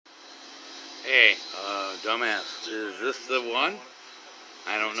Okay, dumbass, is this the one?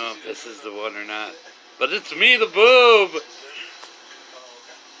 I don't know if this is the one or not. But it's me, the boob!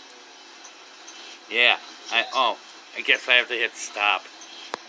 Yeah, I guess I have to hit stop.